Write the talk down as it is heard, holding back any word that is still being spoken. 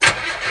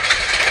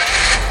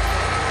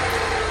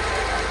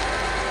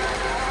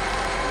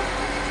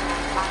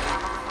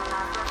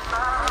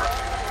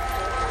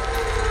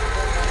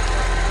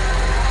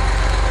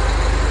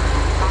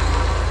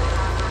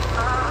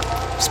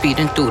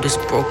speeding through this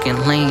broken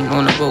lane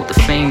on the road to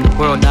fame, the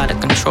world out of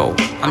control.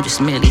 I'm just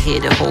merely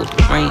here to hold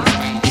the reins.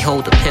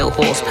 Behold the pale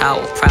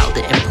horsepower, proud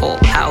to import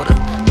powder.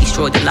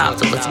 Destroy the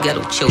lives of us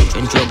ghetto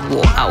children, drug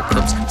war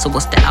outcomes. So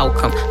what's the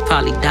outcome?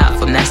 Probably die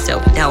from that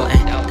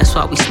self-doubting. That's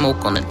why we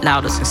smoke on the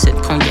loudest and sip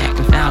cognac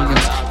and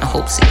volumes in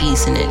hopes of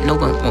easing it. No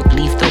one won't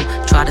leave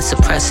though. Try to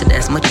suppress it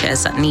as much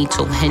as I need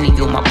to. Henny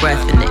on my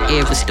breath in the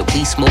air is the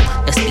we smoke.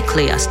 Let's be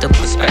clear, I still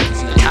respect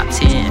top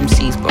 10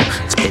 MCs, bro.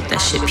 Spit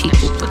that shit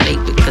people relate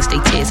with, cause they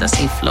tears I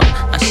see flow.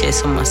 I share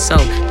some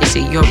myself. They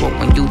say E.U.R.O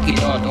when you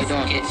get on.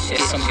 Get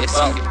some.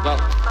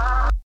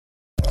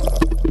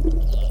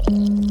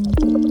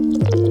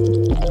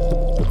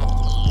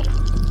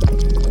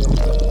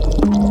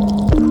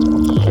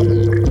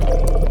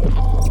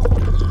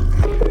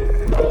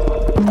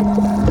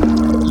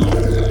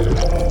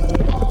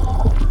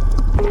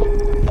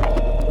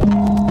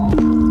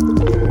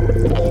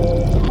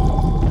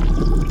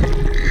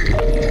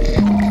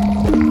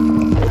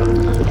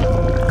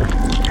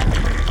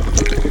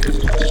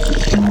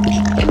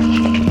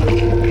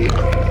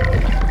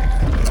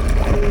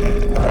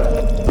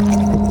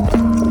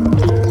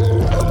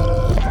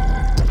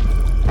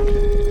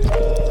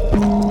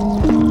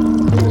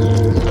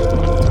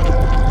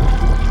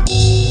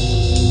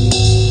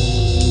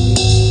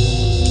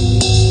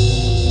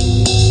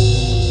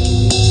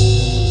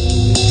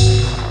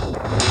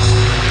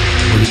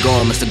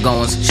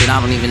 Shit, I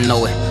don't even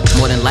know it.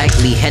 More than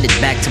likely headed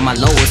back to my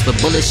lowest. But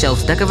bullet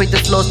shells decorate the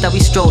floors that we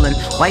strolling.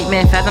 White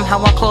man fathom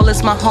how I call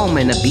this my home.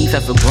 And the beef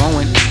ever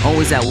growing.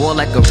 Always at war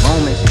like a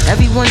Roman.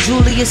 Everyone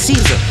Julius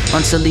Caesar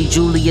until he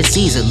Julius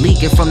Caesar.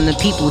 Leaking from the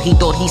people he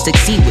thought he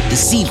succeed with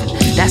deceiving.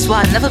 That's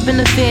why I never been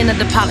a fan of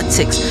the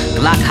politics.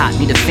 Glock hot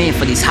need a fan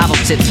for these hollow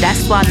tips.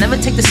 That's why I never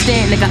take the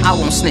stand, nigga, I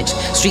won't snitch.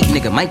 Street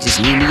nigga might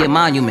just need me a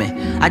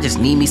monument. I just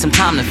need me some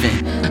time to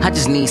vent. I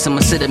just need some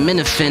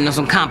acetaminophen or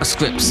some compa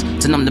scripts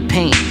to numb the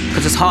pain.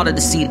 Cause it's harder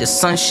to see the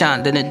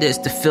sunshine than it is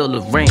to feel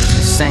the rain.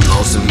 The same.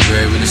 Lost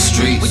everywhere in the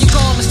streets. Where you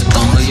going, Mr.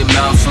 I'm a million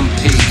miles from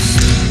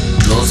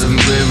peace. Lost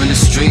everywhere in the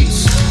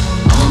streets.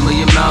 I'm a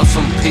million miles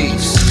from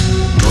peace.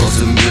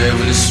 Lost everywhere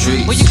in the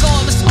streets. Where you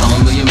going, Mr.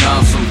 I'm a million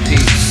miles from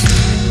peace.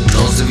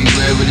 Lost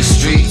everywhere in the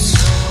streets.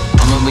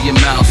 I'm a million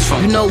miles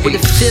from You know what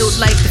it feels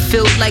like? It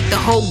feels like the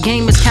whole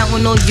game is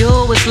counting on you.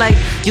 It's like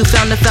you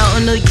found the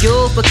fountain of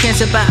youth, but can't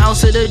sip an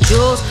ounce of the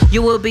jewels.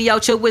 You will be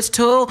out your wits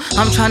too.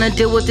 I'm trying to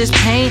deal with this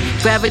pain.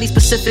 Gravity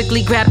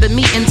specifically grabbing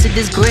me into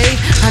this grave.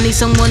 I need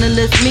someone to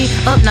lift me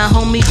up, not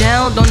hold me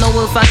down. Don't know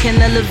if I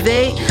can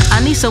elevate.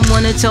 I need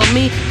someone to tell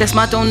me that's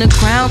my throne and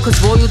crown. Cause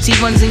royalty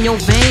runs in your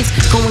veins.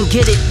 Go and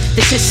get it.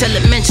 This shit's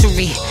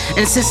elementary.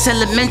 And since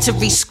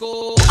elementary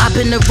school, I've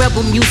been a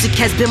rebel. Music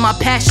has been my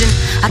passion.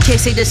 I can't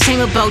say the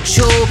same about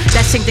you.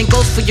 That same thing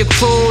goes for your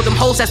crew. Them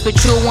hoes that's with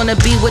you wanna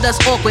be with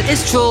us awkward.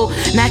 It's true.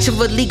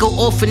 Naturally go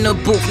off in the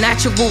booth.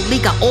 Naturally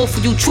got all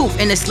for you truth.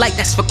 And it's like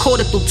that's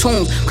recorded through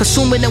tunes.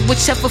 Consuming in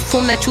whichever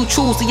form that you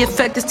choose. The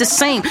effect is the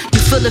same. You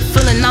feel the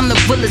feeling. I'm the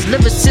realest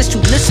lyricist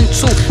you listen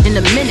to in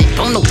a minute.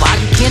 Don't know why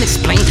you can't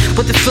explain,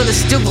 but the feeling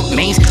still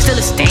remains. Still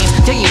it stains.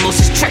 Your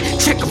emotions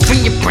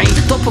triggering your brain.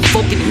 Thought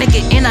provoking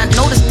nigga. And I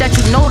noticed that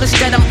you noticed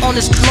that I'm on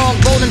this long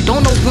road and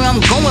don't know where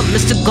I'm going.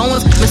 Mr.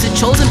 Goins, Mr.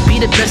 Chosen, be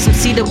the best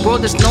MC the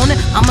world is known it.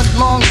 I'm a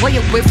long way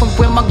away from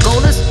where my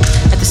goal is.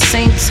 At the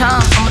same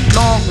time, I'm a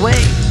long way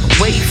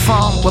away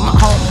from where my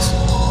home is.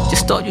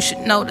 Just thought you should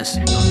notice.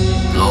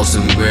 Lost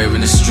everywhere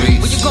in the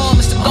streets. Where you going,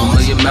 Mr. Goins? I'm a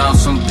million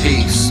miles from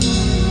peace.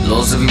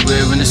 Lost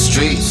everywhere in the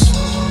streets.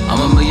 I'm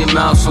a million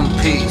miles from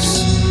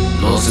peace.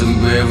 Lost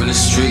everywhere in the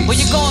streets. Where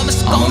you going,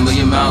 Mr. Goins? I'm a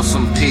million miles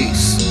from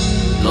peace.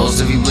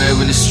 Lost everywhere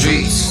in the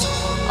streets.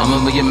 I'm a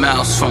million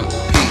miles from